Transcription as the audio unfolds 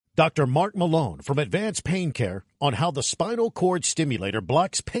Dr. Mark Malone from Advanced Pain Care on how the spinal cord stimulator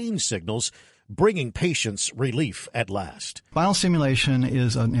blocks pain signals, bringing patients relief at last. Spinal stimulation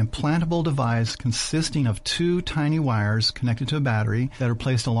is an implantable device consisting of two tiny wires connected to a battery that are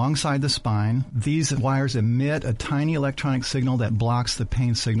placed alongside the spine. These wires emit a tiny electronic signal that blocks the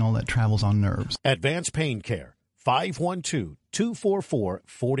pain signal that travels on nerves. Advanced Pain Care,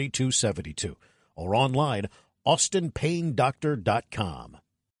 512-244-4272, or online, austinpaindoctor.com.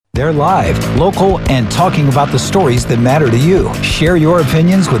 They're live, local, and talking about the stories that matter to you. Share your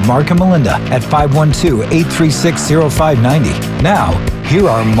opinions with Mark and Melinda at 512-836-0590. Now, here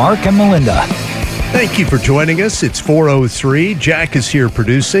are Mark and Melinda. Thank you for joining us. It's 4:03. Jack is here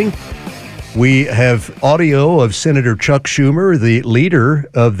producing. We have audio of Senator Chuck Schumer, the leader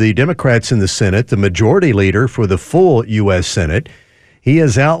of the Democrats in the Senate, the majority leader for the full U.S. Senate. He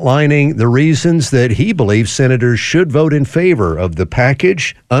is outlining the reasons that he believes senators should vote in favor of the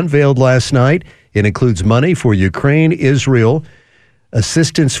package unveiled last night. It includes money for Ukraine, Israel,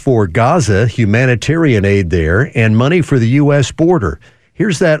 assistance for Gaza, humanitarian aid there, and money for the U.S. border.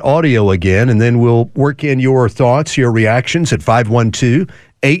 Here's that audio again, and then we'll work in your thoughts, your reactions at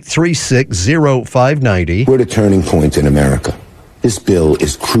 512-836-0590. We're at a turning point in America. This bill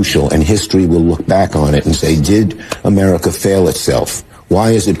is crucial, and history will look back on it and say, did America fail itself?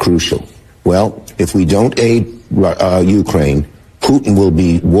 Why is it crucial? Well, if we don't aid Ukraine, Putin will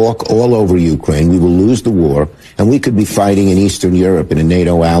walk all over Ukraine. We will lose the war, and we could be fighting in Eastern Europe in a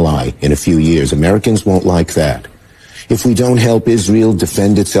NATO ally in a few years. Americans won't like that. If we don't help Israel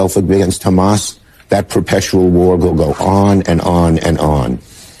defend itself against Hamas, that perpetual war will go on and on and on.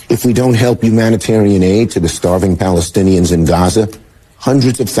 If we don't help humanitarian aid to the starving Palestinians in Gaza,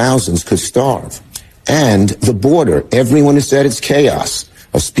 hundreds of thousands could starve. And the border, everyone has said it's chaos.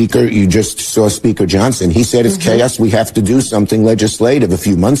 You just saw Speaker Johnson. He said it's chaos. We have to do something legislative a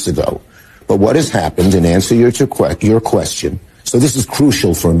few months ago. But what has happened, in answer to your question, so this is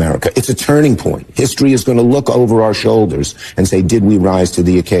crucial for America. It's a turning point. History is going to look over our shoulders and say, did we rise to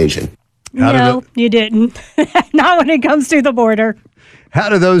the occasion? No, you didn't. Not when it comes to the border. How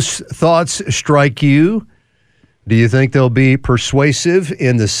do those thoughts strike you? Do you think they'll be persuasive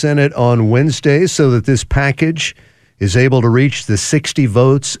in the Senate on Wednesday so that this package is able to reach the 60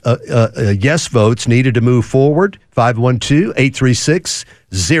 votes, yes votes needed to move forward?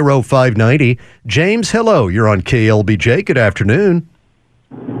 512-836-0590. James, hello. You're on KLBJ. Good afternoon.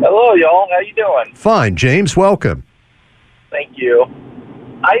 Hello, y'all. How you doing? Fine. James, welcome. Thank you.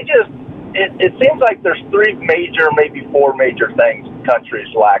 It seems like there's three major, maybe four major things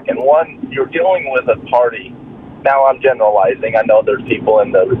countries lack. And one, you're dealing with a party. Now I'm generalizing. I know there's people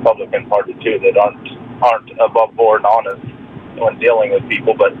in the Republican Party, too, that aren't above board and honest when dealing with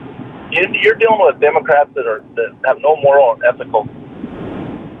people. But you're dealing with Democrats that have no moral and ethical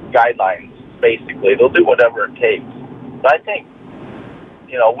guidelines, basically. They'll do whatever it takes. But I think,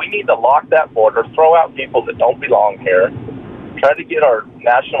 we need to lock that border, throw out people that don't belong here, try to get our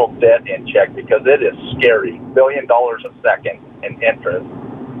national debt in check because it is scary. $1 billion a second in interest.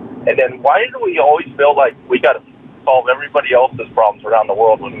 And then why do we always feel like we got to solve everybody else's problems around the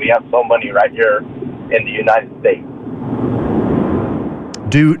world when we have so many right here in the United States?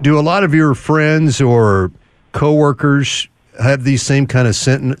 Do a lot of your friends or coworkers have these same kind of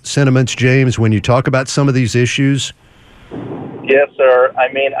sentiments, James, when you talk about some of these issues? Yes, sir.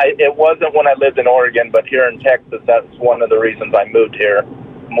 I mean, it wasn't when I lived in Oregon, but here in Texas, that's one of the reasons I moved here.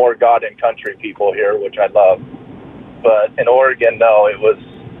 More God and country people here, which I love. But in Oregon, no, it was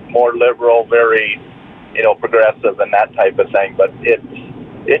more liberal, very, progressive and that type of thing. But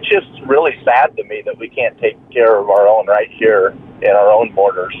it's just really sad to me that we can't take care of our own right here in our own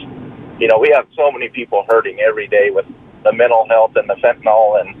borders. We have so many people hurting every day with the mental health and the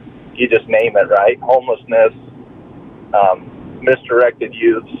fentanyl and you just name it, right? Homelessness, misdirected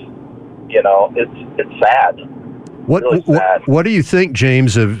youths. It's sad. What do you think,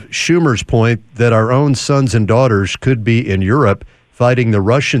 James, of Schumer's point that our own sons and daughters could be in Europe fighting the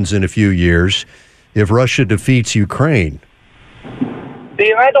Russians in a few years if Russia defeats Ukraine?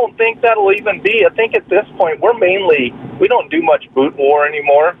 See, I don't think that'll even be. I think at this point, we don't do much boot war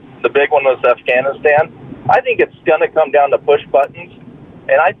anymore. The big one was Afghanistan. I think it's going to come down to push buttons.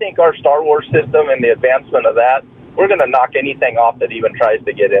 And I think our Star Wars system and the advancement of that, we're going to knock anything off that even tries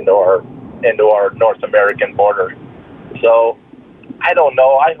to get into our North American border. So I don't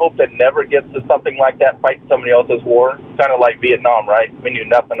know. I hope it never gets to something like that, fighting somebody else's war. Kind of like Vietnam, right? We knew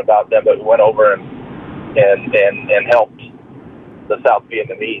nothing about them, but we went over and helped the South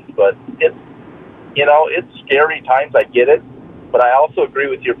Vietnamese. But it's scary times. I get it. But I also agree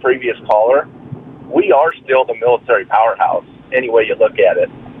with your previous caller. We are still the military powerhouse, any way you look at it.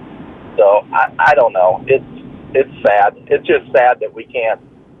 So I don't know. It's sad. It's just sad that we can't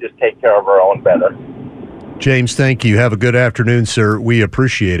just take care of our own better. James, thank you. Have a good afternoon, sir. We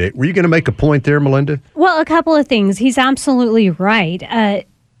appreciate it. Were you going to make a point there, Melinda? Well, a couple of things. He's absolutely right.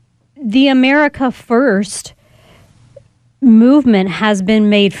 The America First movement has been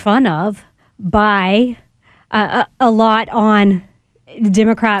made fun of by a lot on the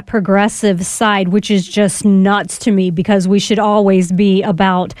Democrat progressive side, which is just nuts to me, because we should always be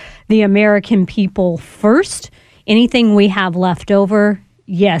about the American people first. Anything we have left over,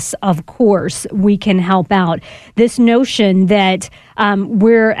 yes, of course, we can help out. This notion that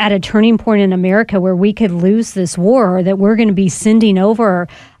we're at a turning point in America where we could lose this war, or that we're going to be sending over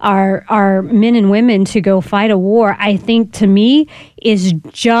our men and women to go fight a war, I think, to me, is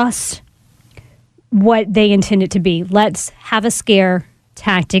just what they intend it to be. Let's have a scare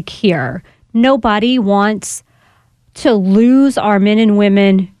tactic here. Nobody wants to lose our men and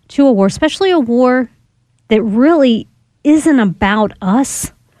women to a war, especially a war that really isn't about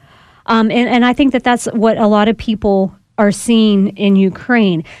us. And I think that that's what a lot of people are seeing in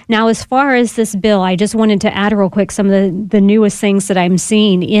Ukraine. Now, as far as this bill, I just wanted to add real quick some of the newest things that I'm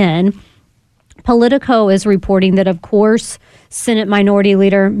seeing in. Politico is reporting that, of course, Senate Minority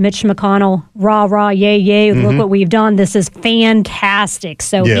Leader Mitch McConnell, rah, yay, yay, look what we've done. This is fantastic.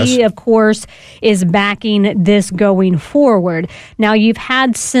 So he, of course, is backing this going forward. Now, you've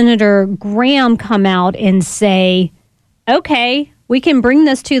had Senator Graham come out and say, okay, we can bring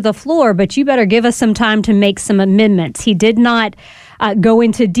this to the floor, but you better give us some time to make some amendments. He did not go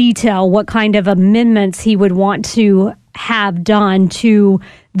into detail what kind of amendments he would want to have done to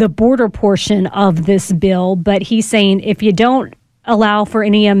the border portion of this bill, but he's saying if you don't allow for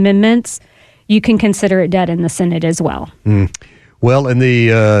any amendments, you can consider it dead in the Senate as well. Well, and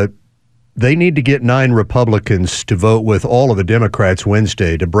they need to get 9 Republicans to vote with all of the Democrats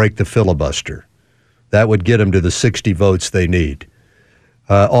Wednesday to break the filibuster. That would get them to the 60 votes they need.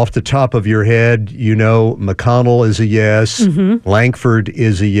 Off the top of your head, you know, McConnell is a yes. Lankford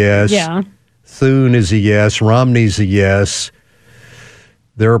is a yes. Yeah. Thune is a yes. Romney's a yes.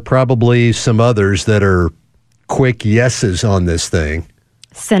 There are probably some others that are quick yeses on this thing.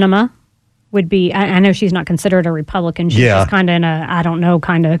 Sinema would be, I know she's not considered a Republican. She's just kind of in a, I don't know,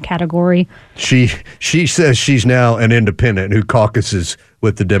 kind of category. She says she's now an independent who caucuses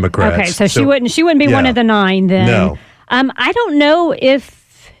with the Democrats. Okay, so she wouldn't be one of the 9 then. No. I don't know if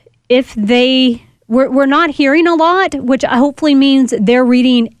we're not hearing a lot, which hopefully means they're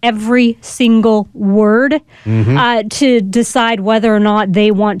reading every single word to decide whether or not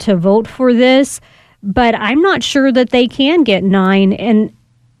they want to vote for this. But I'm not sure that they can get 9. And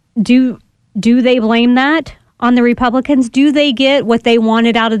do they blame that on the Republicans? Do they get what they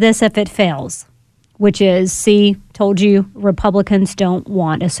wanted out of this if it fails? Which is, see, told you, Republicans don't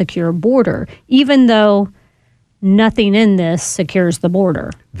want a secure border, even though nothing in this secures the border.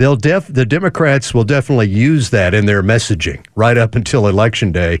 The Democrats will definitely use that in their messaging right up until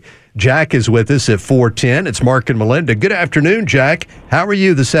Election Day. Jack is with us at 4:10. It's Mark and Melinda. Good afternoon, Jack. How are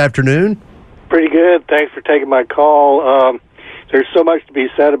you this afternoon? Pretty good. Thanks for taking my call. There's so much to be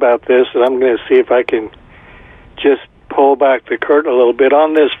said about this, and I'm going to see if I can just pull back the curtain a little bit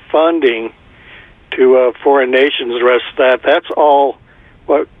on this funding to foreign nations. The rest of that, that's all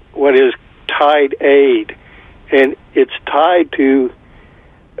what is tied aid. And it's tied to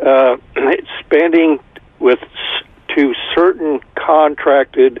spending to certain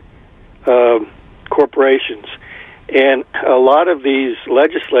contracted corporations. And a lot of these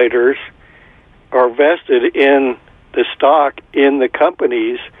legislators are vested in the stock in the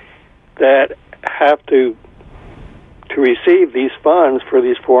companies that have to receive these funds for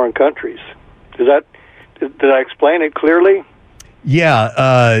these foreign countries. Did I explain it clearly?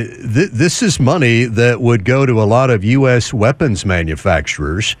 Yeah, this is money that would go to a lot of U.S. weapons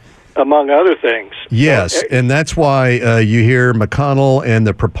manufacturers. Among other things. Yes, and that's why you hear McConnell and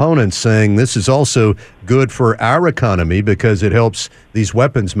the proponents saying this is also good for our economy because it helps these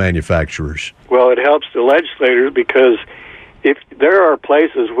weapons manufacturers. Well, it helps the legislators because if there are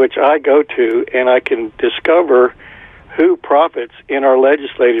places which I go to and I can discover who profits in our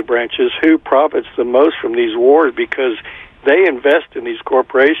legislative branches, who profits the most from these wars, because they invest in these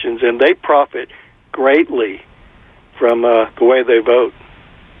corporations and they profit greatly from the way they vote.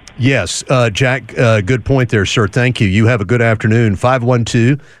 Yes, Jack, good point there, sir. Thank you. You have a good afternoon.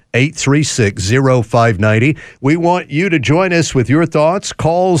 512-836-0590. We want you to join us with your thoughts,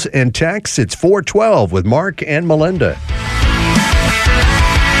 calls, and texts. It's 412 with Mark and Melinda.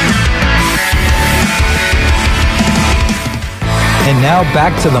 And now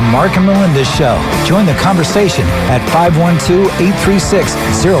back to the Mark and Melinda Show. Join the conversation at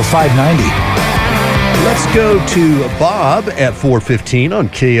 512-836-0590. Let's go to Bob at 415 on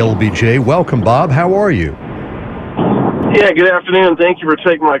KLBJ. Welcome, Bob. How are you? Yeah, good afternoon. Thank you for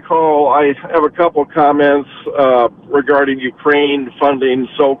taking my call. I have a couple comments regarding Ukraine funding,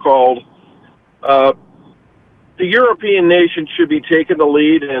 so-called. The European nations should be taking the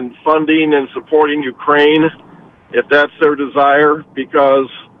lead in funding and supporting Ukraine, if that's their desire, because,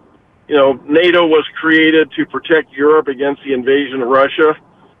 NATO was created to protect Europe against the invasion of Russia.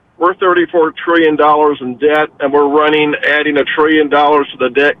 We're $34 trillion in debt, and we're adding $1 trillion to the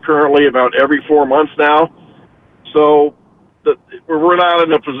debt currently about every 4 months now. So we're not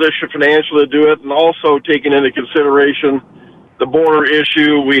in a position financially to do it, and also taking into consideration the border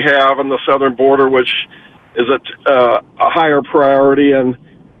issue we have on the southern border, which is a higher priority. And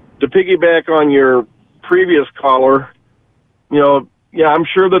to piggyback on your previous caller, I'm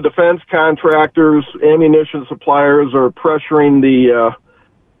sure the defense contractors, ammunition suppliers are pressuring the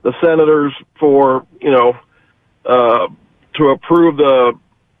senators for, to approve the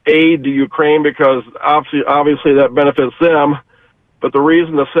aid to Ukraine, because obviously that benefits them. But the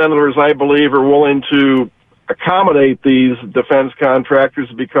reason the senators, I believe, are willing to accommodate these defense contractors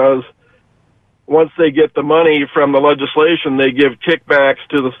is because once they get the money from the legislation, they give kickbacks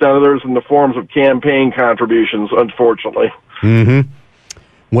to the senators in the forms of campaign contributions, unfortunately. Mm-hmm.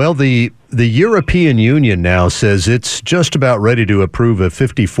 Well, the European Union now says it's just about ready to approve a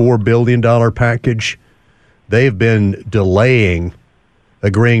 $54 billion package. They've been delaying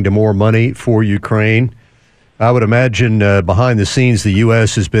agreeing to more money for Ukraine. I would imagine behind the scenes, the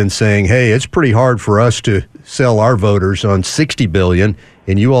U.S. has been saying, hey, it's pretty hard for us to sell our voters on $60 billion,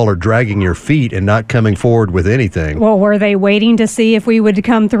 and you all are dragging your feet and not coming forward with anything. Well, were they waiting to see if we would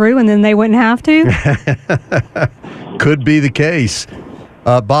come through and then they wouldn't have to? Could be the case.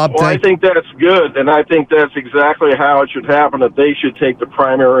 Bob, I think that's good, and I think that's exactly how it should happen, that they should take the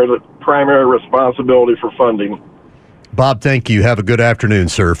primary responsibility for funding. Bob, thank you. Have a good afternoon,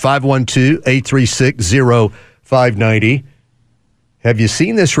 sir. 512-836-0590. Have you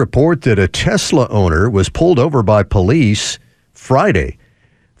seen this report that a Tesla owner was pulled over by police Friday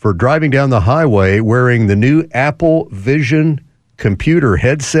for driving down the highway wearing the new Apple Vision computer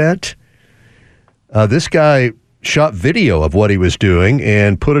headset? This guy shot video of what he was doing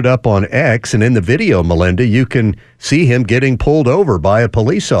and put it up on X, and in the video, Melinda, you can see him getting pulled over by a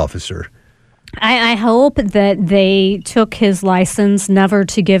police officer. I hope that they took his license, never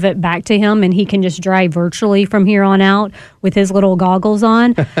to give it back to him, and he can just drive virtually from here on out with his little goggles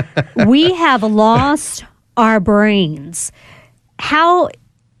on. We have lost our brains. How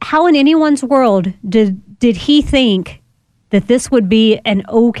in anyone's world did he think that this would be an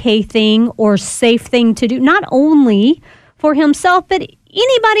okay thing or safe thing to do, not only for himself, but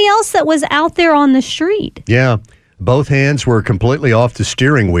anybody else that was out there on the street? Yeah, both hands were completely off the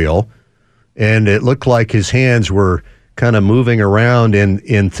steering wheel, and it looked like his hands were kind of moving around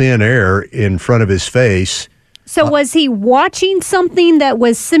in thin air in front of his face. So was he watching something that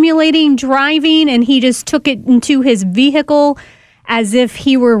was simulating driving, and he just took it into his vehicle as if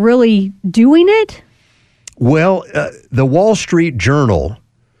he were really doing it? Well, the Wall Street Journal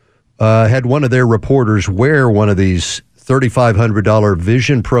had one of their reporters wear one of these $3,500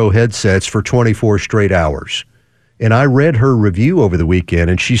 Vision Pro headsets for 24 straight hours. And I read her review over the weekend,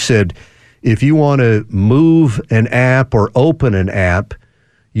 and she said, if you want to move an app or open an app,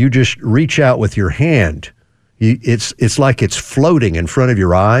 you just reach out with your hand. It's like it's floating in front of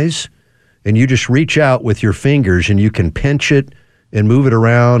your eyes, and you just reach out with your fingers, and you can pinch it and move it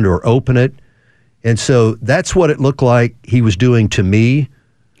around or open it. And so that's what it looked like he was doing to me.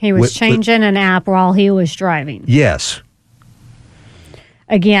 He was changing an app while he was driving. Yes.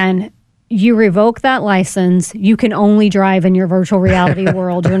 Again, you revoke that license, you can only drive in your virtual reality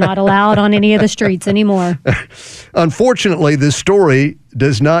world. You're not allowed on any of the streets anymore. Unfortunately, this story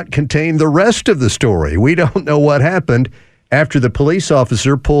does not contain the rest of the story. We don't know what happened after the police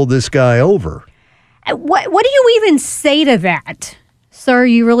officer pulled this guy over. What do you even say to that? Sir,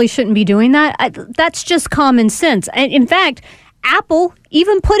 you really shouldn't be doing that. That's just common sense. And in fact, Apple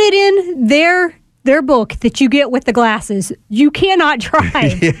even put it in their book that you get with the glasses. You cannot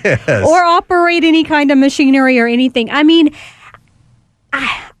drive yes. or operate any kind of machinery or anything. I mean,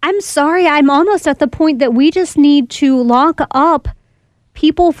 I'm sorry. I'm almost at the point that we just need to lock up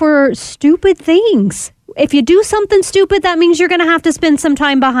people for stupid things. If you do something stupid, that means you're going to have to spend some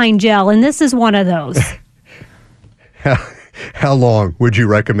time behind jail, and this is one of those. How long would you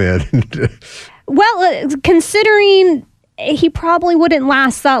recommend? Well, considering he probably wouldn't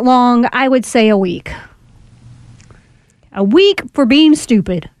last that long, I would say a week. A week for being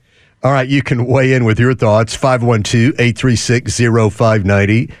stupid. All right, you can weigh in with your thoughts,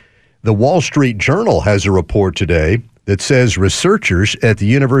 512-836-0590. The Wall Street Journal has a report today that says researchers at the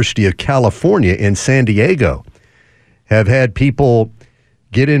University of California in San Diego have had people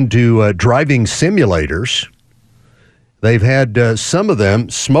get into driving simulators. They've had some of them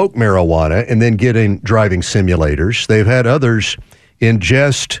smoke marijuana and then get in driving simulators. They've had others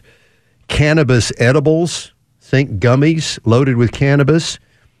ingest cannabis edibles, think gummies loaded with cannabis,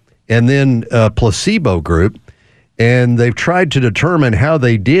 and then a placebo group. And they've tried to determine how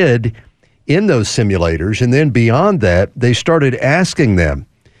they did in those simulators. And then beyond that, they started asking them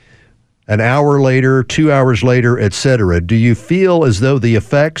an hour later, 2 hours later, et cetera, do you feel as though the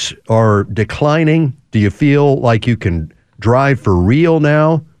effects are declining? Do you feel like you can drive for real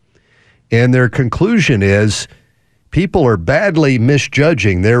now? And their conclusion is people are badly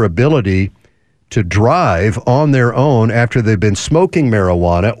misjudging their ability to drive on their own after they've been smoking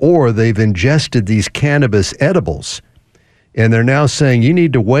marijuana or they've ingested these cannabis edibles. And they're now saying you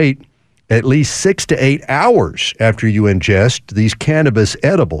need to wait at least 6 to 8 hours after you ingest these cannabis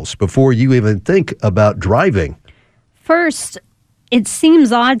edibles before you even think about driving. First, it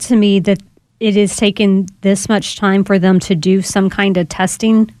seems odd to me that it has taken this much time for them to do some kind of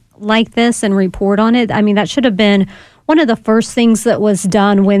testing like this and report on it. I mean, that should have been one of the first things that was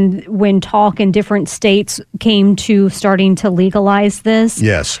done when talk in different states came to starting to legalize this.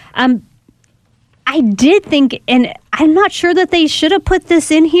 Yes. I did think, and I'm not sure that they should have put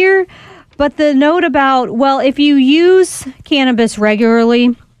this in here, but the note about, well, if you use cannabis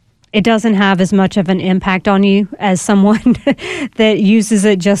regularly, it doesn't have as much of an impact on you as someone that uses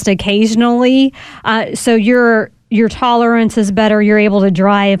it just occasionally. So your tolerance is better. You're able to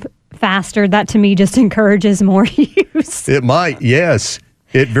drive faster. That to me just encourages more use. It might, yes.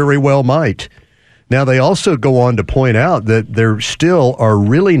 It very well might. Now, they also go on to point out that there still are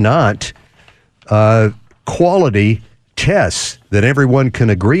really not quality tests that everyone can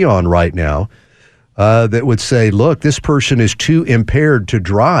agree on right now that would say, look, this person is too impaired to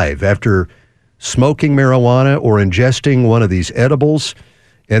drive after smoking marijuana or ingesting one of these edibles.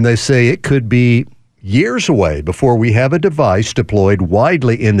 And they say it could be years away before we have a device deployed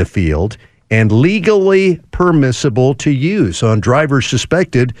widely in the field and legally permissible to use on drivers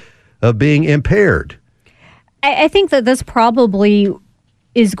suspected of being impaired. I think that this probably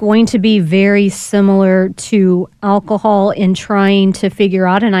is going to be very similar to alcohol in trying to figure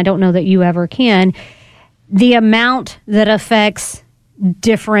out, and I don't know that you ever can, the amount that affects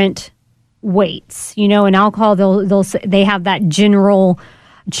different weights. You know, in alcohol, they have that general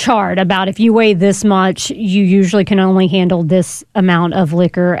chart about if you weigh this much, you usually can only handle this amount of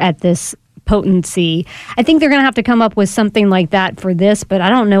liquor at this potency. I think they're going to have to come up with something like that for this, but I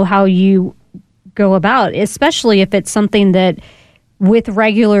don't know how you go about, especially if it's something that with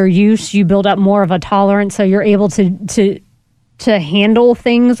regular use, you build up more of a tolerance, so you're able to handle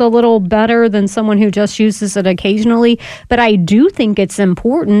things a little better than someone who just uses it occasionally. But I do think it's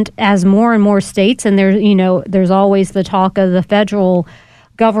important as more and more states, and there's always the talk of the federal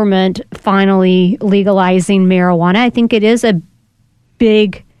government finally legalizing marijuana. I think it is a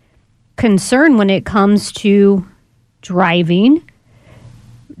big concern when it comes to driving.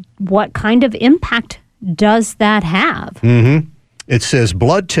 What kind of impact does that have? Mm-hmm. It says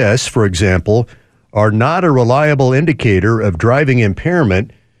blood tests, for example, are not a reliable indicator of driving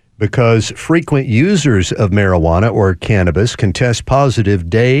impairment because frequent users of marijuana or cannabis can test positive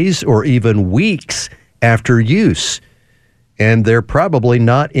days or even weeks after use, and they're probably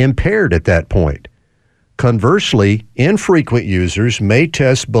not impaired at that point. Conversely, infrequent users may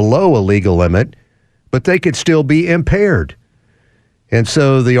test below a legal limit, but they could still be impaired. And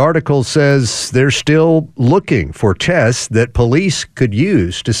so the article says they're still looking for tests that police could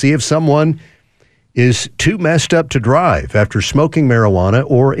use to see if someone is too messed up to drive after smoking marijuana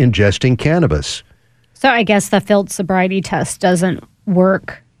or ingesting cannabis. So I guess the field sobriety test doesn't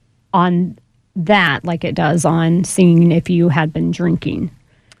work on that like it does on seeing if you had been drinking.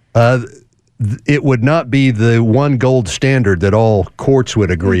 It would not be the one gold standard that all courts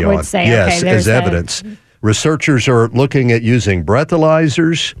would agree on. Say, yes, okay, as evidence. Researchers are looking at using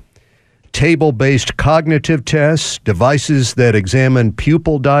breathalyzers, table-based cognitive tests, devices that examine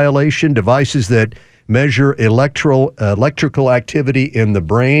pupil dilation, devices that measure electrical activity in the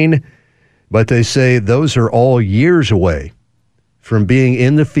brain. But they say those are all years away from being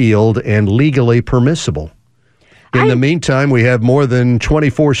in the field and legally permissible. In the meantime, we have more than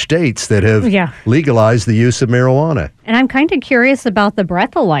 24 states that have legalized the use of marijuana. And I'm kind of curious about the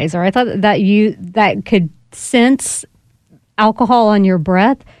breathalyzer. I thought that could sense alcohol on your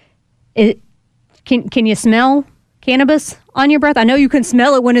breath. Can you smell cannabis on your breath? I know you can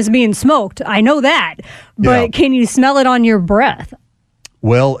smell it when it's being smoked. I know that. But Can you smell it on your breath?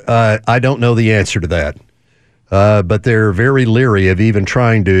 Well, I don't know the answer to that. But they're very leery of even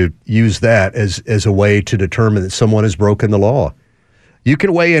trying to use that as a way to determine that someone has broken the law. You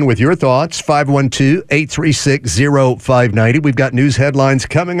can weigh in with your thoughts, 512-836-0590. We've got news headlines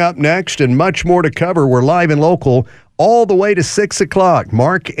coming up next and much more to cover. We're live and local all the way to 6 o'clock.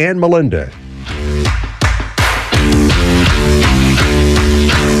 Mark and Melinda.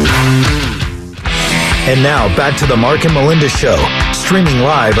 And now back to the Mark and Melinda Show, streaming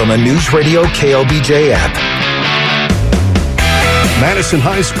live on the News Radio KLBJ app. Madison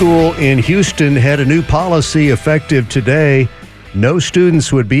High School in Houston had a new policy effective today. No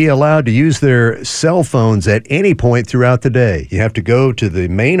students would be allowed to use their cell phones at any point throughout the day. You have to go to the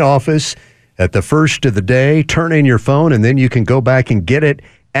main office at the first of the day, turn in your phone, and then you can go back and get it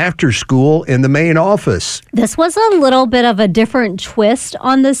after school in the main office. This was a little bit of a different twist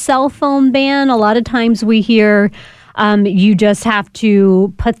on the cell phone ban. A lot of times we hear you just have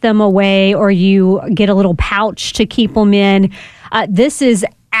to put them away or you get a little pouch to keep them in. This is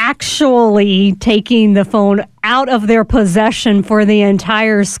actually taking the phone out of their possession for the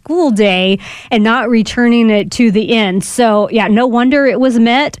entire school day and not returning it to the end. So, yeah, no wonder it was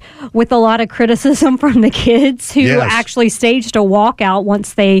met with a lot of criticism from the kids who actually staged a walkout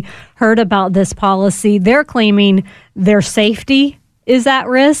once they heard about this policy. They're claiming their safety is at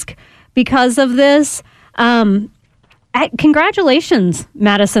risk because of this. Congratulations,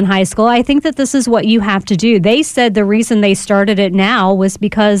 Madison High School. I think that this is what you have to do. They said the reason they started it now was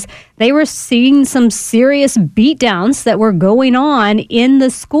because they were seeing some serious beatdowns that were going on in the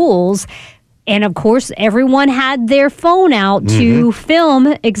schools. And of course, everyone had their phone out to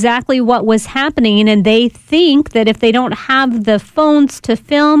film exactly what was happening. And they think that if they don't have the phones to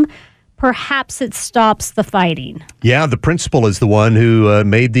film, perhaps it stops the fighting. Yeah, the principal is the one who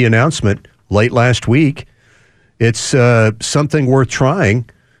made the announcement late last week. It's something worth trying.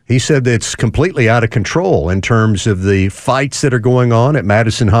 He said that it's completely out of control in terms of the fights that are going on at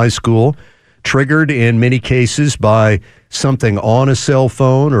Madison High School, triggered in many cases by something on a cell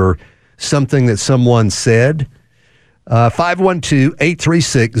phone or something that someone said.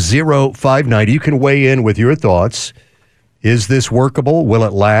 512-836-0590. You can weigh in with your thoughts. Is this workable? Will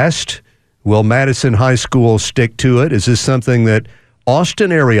it last? Will Madison High School stick to it? Is this something that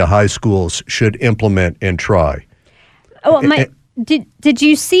Austin area high schools should implement and try? Oh, did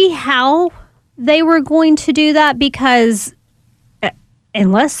you see how they were going to do that? Because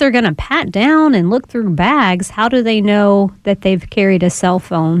unless they're going to pat down and look through bags, how do they know that they've carried a cell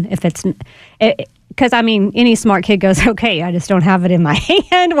phone? If it's because I mean, any smart kid goes, okay, I just don't have it in my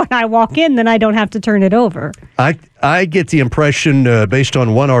hand when I walk in, then I don't have to turn it over. I get the impression, based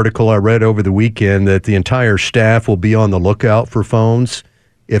on one article I read over the weekend, that the entire staff will be on the lookout for phones.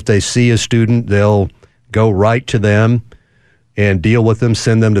 If they see a student, they'll go right to them and deal with them,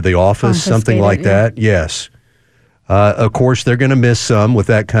 send them to the office, something like that. Yes. Of course, they're going to miss some with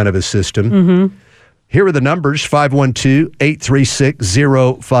that kind of a system. Here are the numbers,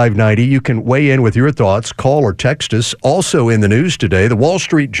 512-836-0590. You can weigh in with your thoughts, call or text us. Also in the news today, the Wall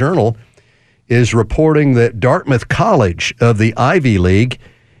Street Journal is reporting that Dartmouth College of the Ivy League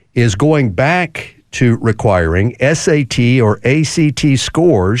is going back to requiring SAT or ACT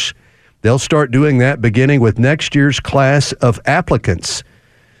scores. They'll start doing that beginning with next year's class of applicants.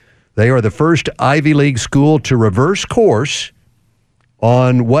 They are the first Ivy League school to reverse course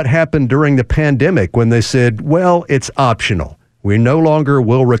on what happened during the pandemic when they said, well, it's optional. We no longer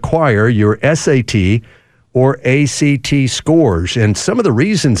will require your SAT or ACT scores. And some of the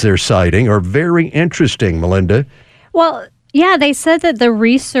reasons they're citing are very interesting, Melinda. Well, yeah, they said that the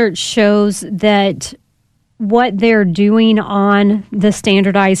research shows that what they're doing on the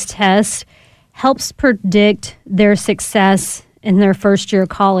standardized test helps predict their success in their first year of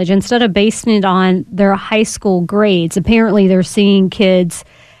college instead of basing it on their high school grades. Apparently, they're seeing kids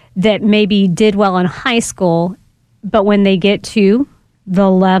that maybe did well in high school, but when they get to the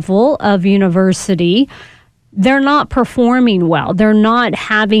level of university, they're not performing well. They're not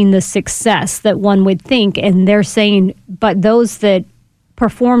having the success that one would think. And they're saying, but those that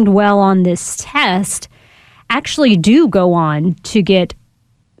performed well on this test actually do go on to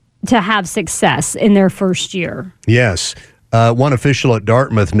have success in their first year. Yes. One official at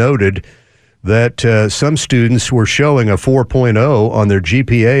Dartmouth noted that some students were showing a 4.0 on their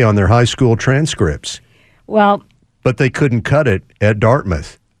GPA on their high school transcripts. Well, but they couldn't cut it at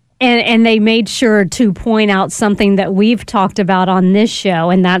Dartmouth. And they made sure to point out something that we've talked about on this show,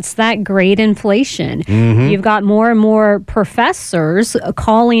 and that's that grade inflation. You've got more and more professors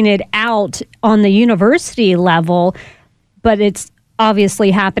calling it out on the university level, but it's obviously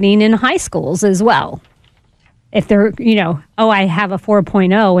happening in high schools as well. If they're, I have a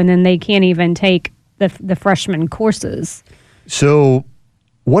 4.0, and then they can't even take the freshman courses. So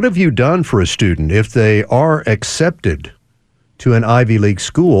what have you done for a student if they are accepted to an Ivy League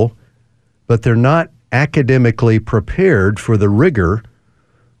school, but they're not academically prepared for the rigor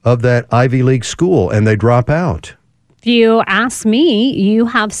of that Ivy League school and they drop out? If you ask me, you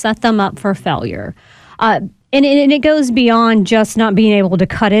have set them up for failure. And it goes beyond just not being able to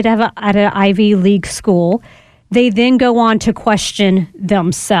cut it at an Ivy League school. They then go on to question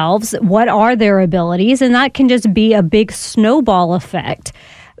themselves. What are their abilities? And that can just be a big snowball effect.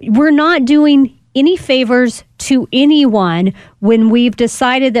 We're not doing any favors to anyone when we've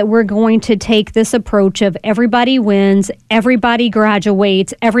decided that we're going to take this approach of everybody wins, everybody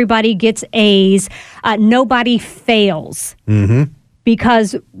graduates, everybody gets A's, nobody fails.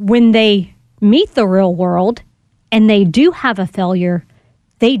 Because when they meet the real world and they do have a failure,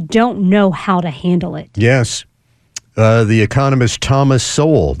 they don't know how to handle it. Yes. The economist Thomas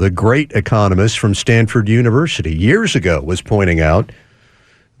Sowell, the great economist from Stanford University, years ago was pointing out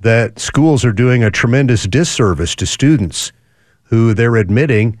that schools are doing a tremendous disservice to students who they're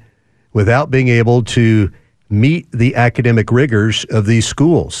admitting without being able to meet the academic rigors of these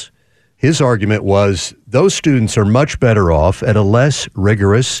schools. His argument was those students are much better off at a less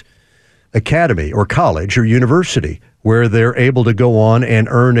rigorous academy or college or university where they're able to go on and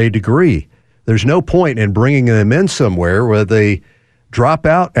earn a degree. There's no point in bringing them in somewhere where they drop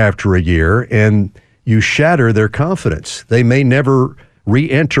out after a year and you shatter their confidence. They may never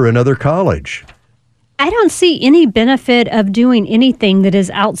re-enter another college. I don't see any benefit of doing anything that is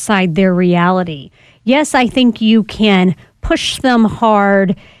outside their reality. Yes, I think you can push them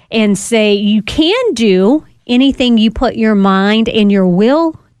hard and say you can do anything you put your mind and your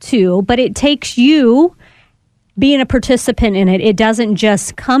will to, but it takes you being a participant in it. It doesn't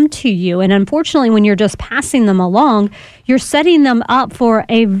just come to you. And unfortunately, when you're just passing them along, you're setting them up for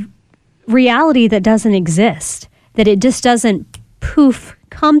a reality that doesn't exist, that it just doesn't poof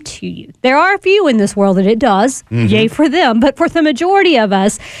come to you. There are a few in this world that it does, yay for them, but for the majority of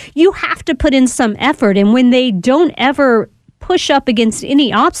us, you have to put in some effort. And when they don't ever push up against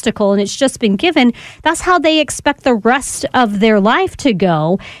any obstacle and it's just been given, that's how they expect the rest of their life to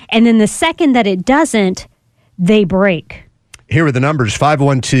go. And then the second that it doesn't, they break. Here are the numbers,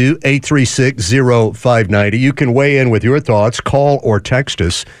 512-836-0590. You can weigh in with your thoughts, call or text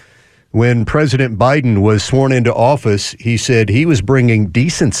us. When President Biden was sworn into office, he said he was bringing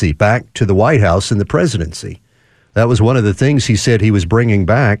decency back to the White House and the presidency. That was one of the things he said he was bringing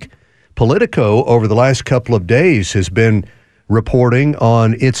back. Politico, over the last couple of days, has been reporting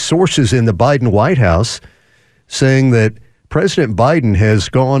on its sources in the Biden White House, saying that President Biden has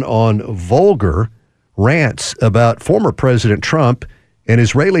gone on vulgar rants about former President Trump and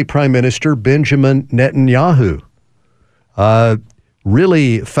Israeli Prime Minister Benjamin Netanyahu.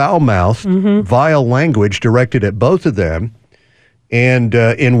 Really foul-mouthed, vile language directed at both of them. And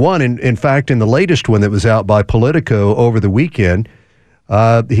in fact, in the latest one that was out by Politico over the weekend,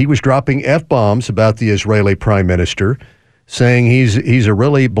 he was dropping F-bombs about the Israeli prime minister, saying he's a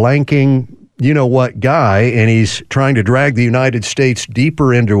really blanking, you-know-what guy, and he's trying to drag the United States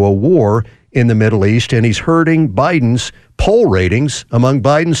deeper into a war in the Middle East, and he's hurting Biden's poll ratings among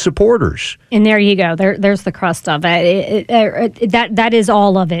Biden's supporters. And there you go. There's the crust of it. That is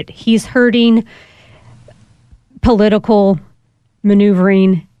all of it. He's hurting political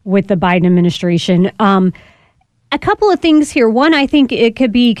maneuvering with the Biden administration. A couple of things here. One, I think it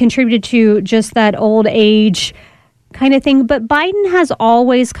could be contributed to just that old age kind of thing. But Biden has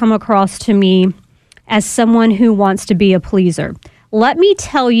always come across to me as someone who wants to be a pleaser. Let me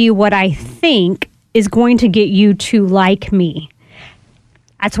tell you what I think is going to get you to like me.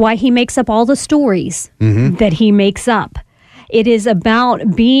 That's why he makes up all the stories that he makes up. It is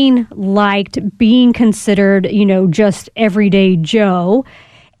about being liked, being considered, just everyday Joe.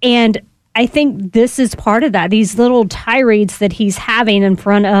 And I think this is part of that. These little tirades that he's having in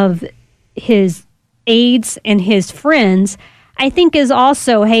front of his aides and his friends, I think is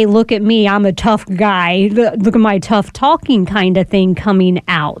also, hey, look at me, I'm a tough guy. Look at my tough talking kind of thing coming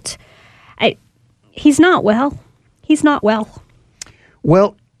out. He's not well. He's not well.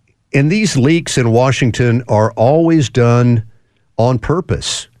 Well, and these leaks in Washington are always done on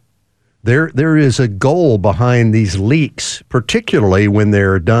purpose. There is a goal behind these leaks, particularly when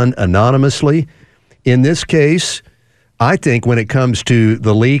they're done anonymously. In this case, I think when it comes to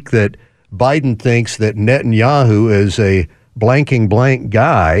the leak that Biden thinks that Netanyahu is a blanking blank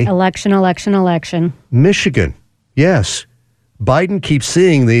guy. Election. Michigan, yes. Biden keeps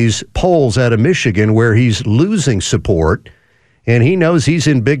seeing these polls out of Michigan where he's losing support, and he knows he's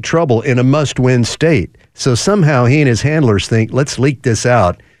in big trouble in a must-win state. So somehow he and his handlers think, let's leak this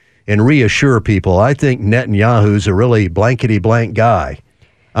out and reassure people. I think Netanyahu's a really blankety-blank guy.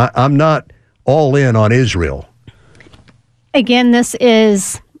 I'm not all in on Israel. Again, this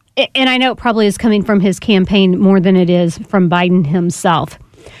is, and I know it probably is coming from his campaign more than it is from Biden himself.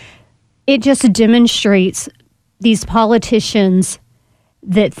 It just demonstrates these politicians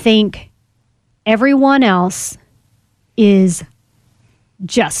that think everyone else is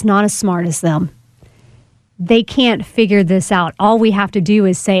just not as smart as them. They can't figure this out. All we have to do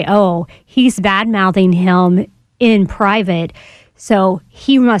is say, oh, he's bad-mouthing him in private, so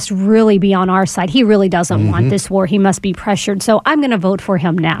he must really be on our side. He really doesn't want this war. He must be pressured. So I'm going to vote for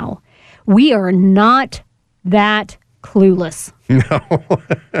him now. We are not that clueless.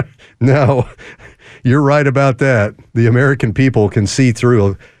 No, you're right about that. The American people can see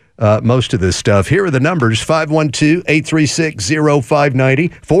through most of this stuff. Here are the numbers,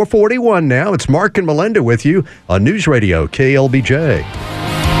 512-836-0590, 441 now. It's Mark and Melinda with you on News Radio KLBJ.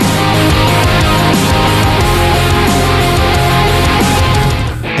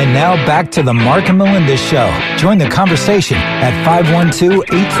 And now back to the Mark and Melinda Show. Join the conversation at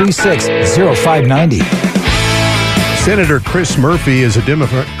 512-836-0590. Senator Chris Murphy is a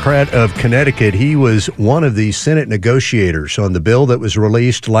Democrat of Connecticut. He was one of the Senate negotiators on the bill that was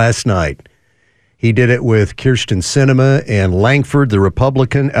released last night. He did it with Kyrsten Sinema and Langford, the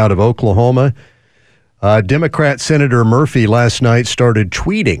Republican out of Oklahoma. Democrat Senator Murphy last night started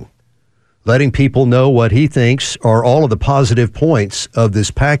tweeting, letting people know what he thinks are all of the positive points of this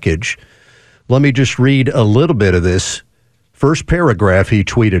package. Let me just read a little bit of this. First paragraph he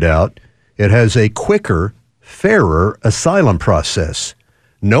tweeted out. It has a quicker, fairer asylum process.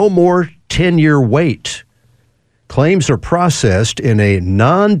 No more 10-year wait. Claims are processed in a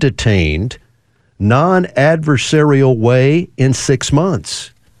non-detained, non-adversarial way in 6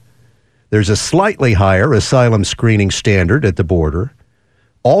 months. There's a slightly higher asylum screening standard at the border.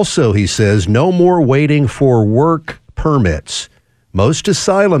 Also, he says, no more waiting for work permits. Most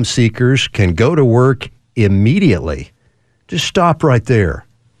asylum seekers can go to work immediately. Just stop right there.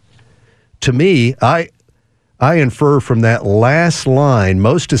 To me, I infer from that last line,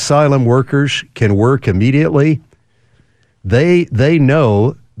 most asylum workers can work immediately. They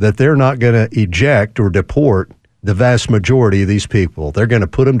know that they're not going to eject or deport the vast majority of these people. They're going to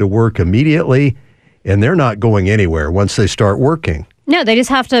put them to work immediately, and they're not going anywhere once they start working. No, they just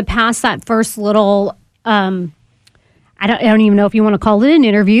have to pass that first little, I don't even know if you want to call it an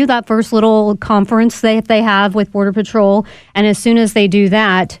interview, that first little conference they have with Border Patrol. And as soon as they do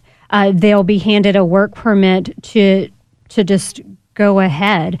that, they'll be handed a work permit to just go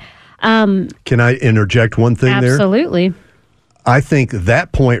ahead. Can I interject one thing there? Absolutely. I think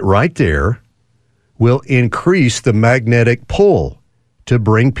that point right there will increase the magnetic pull to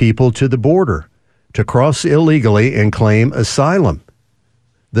bring people to the border, to cross illegally and claim asylum.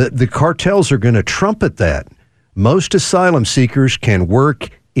 The cartels are going to trumpet that. Most asylum seekers can work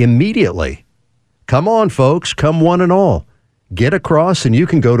immediately. Come on, folks, come one and all. Get across and you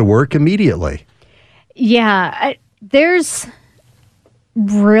can go to work immediately. Yeah, there's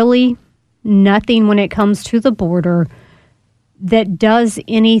really nothing when it comes to the border that does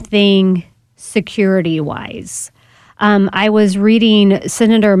anything security-wise. I was reading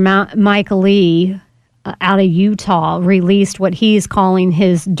Senator Mike Lee out of Utah released what he's calling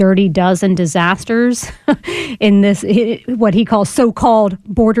his dirty dozen disasters in this, what he calls so-called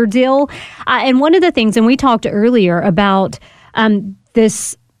border deal. And one of the things, and we talked earlier about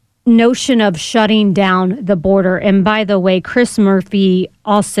this notion of shutting down the border. And by the way, Chris Murphy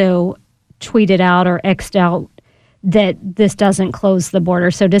also tweeted out or X'd out that this doesn't close the border.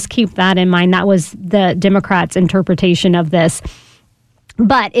 So just keep that in mind. That was the Democrats' interpretation of this.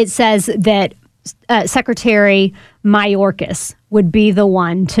 But it says that Secretary Mayorkas would be the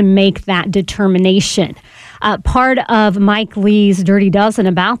one to make that determination. Part of Mike Lee's Dirty Dozen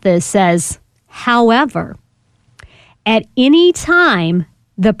about this says, however, at any time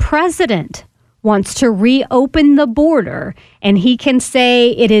the president wants to reopen the border and he can say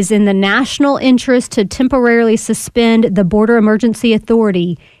it is in the national interest to temporarily suspend the Border Emergency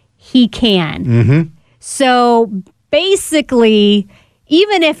Authority, he can. Mm-hmm. So basically,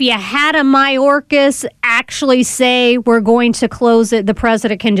 even if you had a Mayorkas actually say we're going to close it, the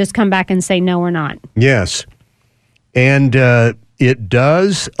president can just come back and say, no, we're not. Yes. And it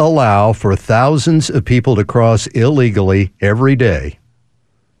does allow for thousands of people to cross illegally every day.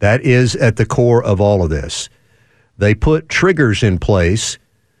 That is at the core of all of this. They put triggers in place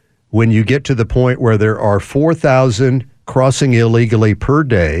when you get to the point where there are 4,000 crossing illegally per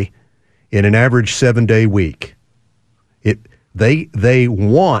day in an average 7-day week. They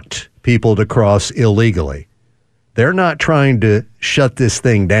want people to cross illegally. They're not trying to shut this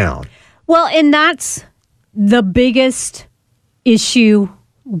thing down. Well, and that's the biggest issue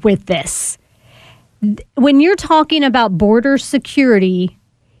with this. When you're talking about border security,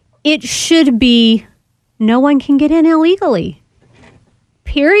 it should be no one can get in illegally.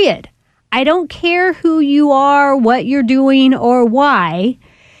 Period. I don't care who you are, what you're doing, or why.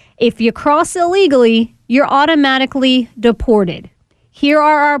 If you cross illegally, you're automatically deported. Here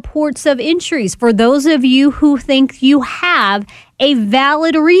are our ports of entries for those of you who think you have a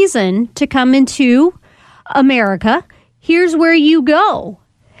valid reason to come into America. Here's where you go.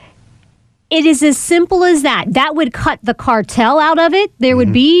 It is as simple as that. That would cut the cartel out of it. There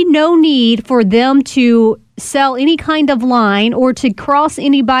would be no need for them to sell any kind of line or to cross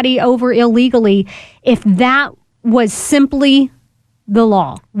anybody over illegally if that was simply the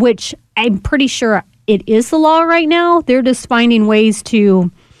law, which I'm pretty sure it is the law right now. They're just finding ways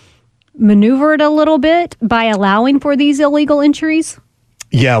to maneuver it a little bit by allowing for these illegal entries.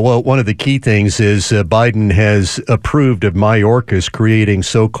 Yeah, well, one of the key things is Biden has approved of Mayorkas creating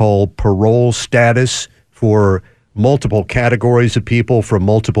so-called parole status for multiple categories of people from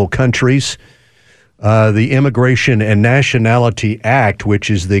multiple countries. The Immigration and Nationality Act, which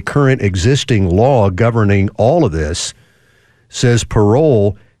is the current existing law governing all of this, says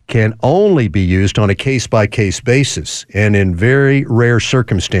parole can only be used on a case-by-case basis and in very rare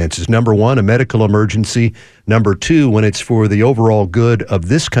circumstances. Number one, a medical emergency. Number two, when it's for the overall good of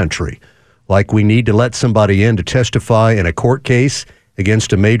this country, like we need to let somebody in to testify in a court case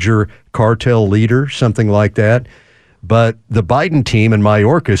against a major cartel leader, something like that. But the Biden team and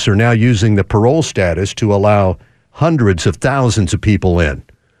Mayorkas are now using the parole status to allow hundreds of thousands of people in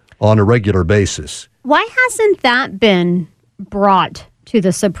on a regular basis. Why hasn't that been brought to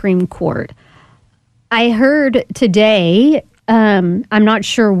the Supreme Court? I heard today, I'm not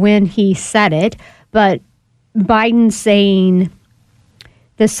sure when he said it, but Biden saying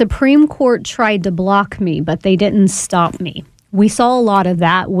the Supreme Court tried to block me, but they didn't stop me. We saw a lot of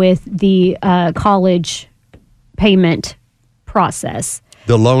that with the college payment process.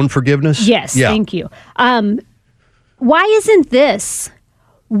 The loan forgiveness? Yes, yeah. Thank you. Why isn't this?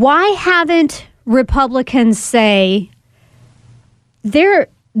 Why haven't Republicans say they're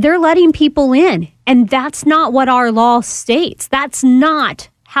letting people in, and that's not what our law states. That's not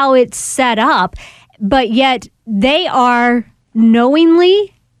how it's set up, but yet they are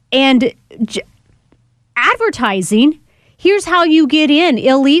knowingly and advertising, here's how you get in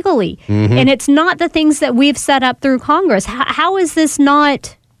illegally. Mm-hmm. And it's not the things that we've set up through Congress. How is this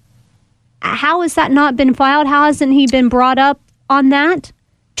not, how has that not been filed? How hasn't he been brought up on that?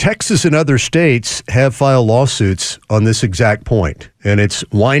 Texas and other states have filed lawsuits on this exact point, and it's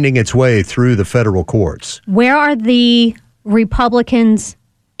winding its way through the federal courts. Where are the Republicans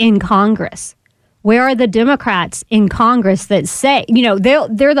in Congress? Where are the Democrats in Congress that say, you know,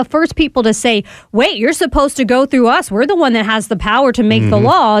 they're the first people to say, wait, you're supposed to go through us. We're the one that has the power to make the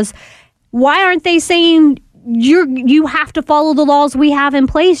laws. Why aren't they saying you have to follow the laws we have in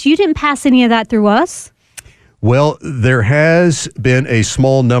place? You didn't pass any of that through us. Well, there has been a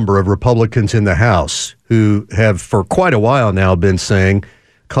small number of Republicans in the House who have for quite a while now been saying,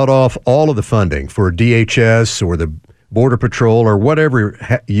 cut off all of the funding for DHS or the Border Patrol or whatever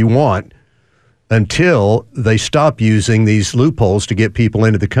you want until they stop using these loopholes to get people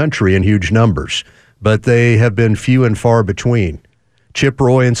into the country in huge numbers. But they have been few and far between. Chip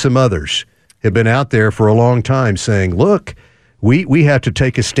Roy and some others have been out there for a long time saying, look, we have to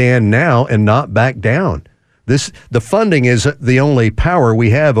take a stand now and not back down. The funding is the only power we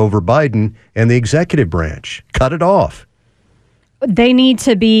have over Biden and the executive branch. Cut it off. They need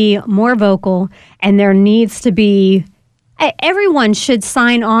to be more vocal, and there needs to be, everyone should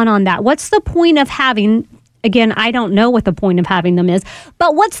sign on that. What's the point of having, again, I don't know what the point of having them is,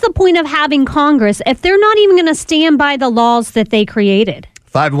 but what's the point of having Congress if they're not even going to stand by the laws that they created?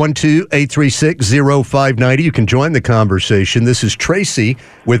 512-836-0590. You can join the conversation. This is Tracy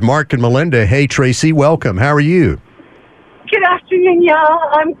with Mark and Melinda. Hey, Tracy, welcome. How are you? Good afternoon, y'all.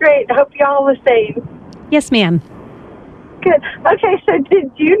 I'm great. I hope y'all are the same. Yes, ma'am. Good. Okay, so did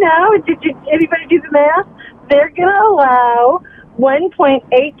anybody do the math? They're going to allow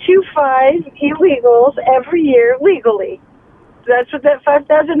 1.825 illegals every year legally. That's what that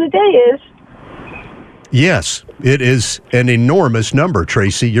 5,000 a day is. Yes, it is an enormous number,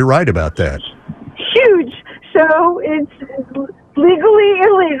 Tracy. You're right about that. Huge. So it's legally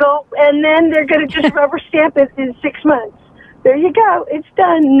illegal, and then they're going to just rubber stamp it in 6 months. There you go. It's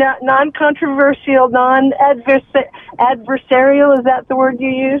done. Non-controversial, non-adversarial. Is that the word you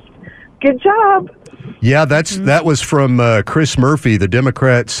used? Good job. Yeah, that was from Chris Murphy, the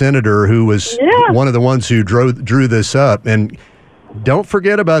Democrat senator who was one of the ones who drew this up. And don't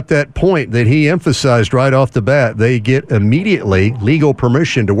forget about that point that he emphasized right off the bat. They get immediately legal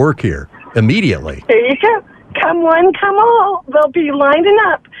permission to work here. Immediately. There you go. Come one, come all. They'll be lining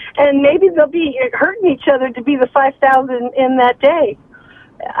up, and maybe they'll be hurting each other to be the 5,000 in that day.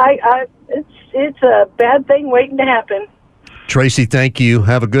 It's a bad thing waiting to happen. Tracy, thank you.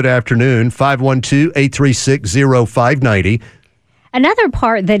 Have a good afternoon. 512-836-0590. Another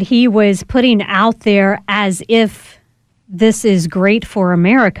part that he was putting out there as if this is great for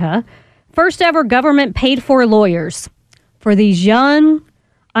America, first ever government paid for lawyers for these young,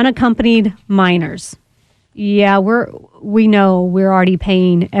 unaccompanied minors. Yeah, we know we're already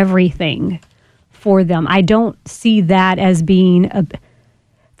paying everything for them. I don't see that as being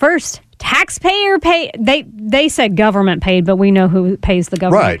first taxpayer pay. They said government paid, but we know who pays the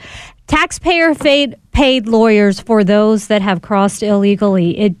government. Right. Taxpayer paid lawyers for those that have crossed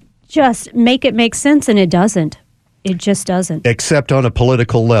illegally. It just make sense, and it doesn't. It just doesn't. Except on a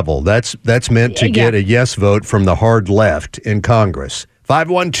political level. That's meant to get a yes vote from the hard left in Congress.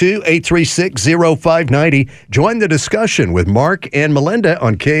 512-836-0590. Join the discussion with Mark and Melinda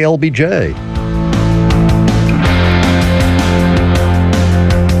on KLBJ.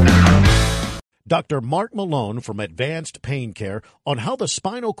 Dr. Mark Malone from Advanced Pain Care on how the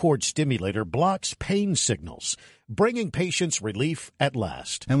spinal cord stimulator blocks pain signals, bringing patients relief at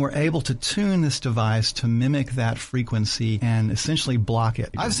last. And we're able to tune this device to mimic that frequency and essentially block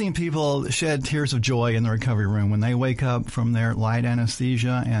it. I've seen people shed tears of joy in the recovery room when they wake up from their light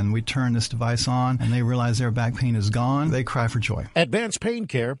anesthesia and we turn this device on and they realize their back pain is gone. They cry for joy. Advanced Pain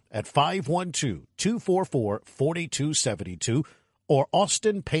Care at 512-244-4272 or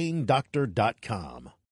austinpaindoctor.com.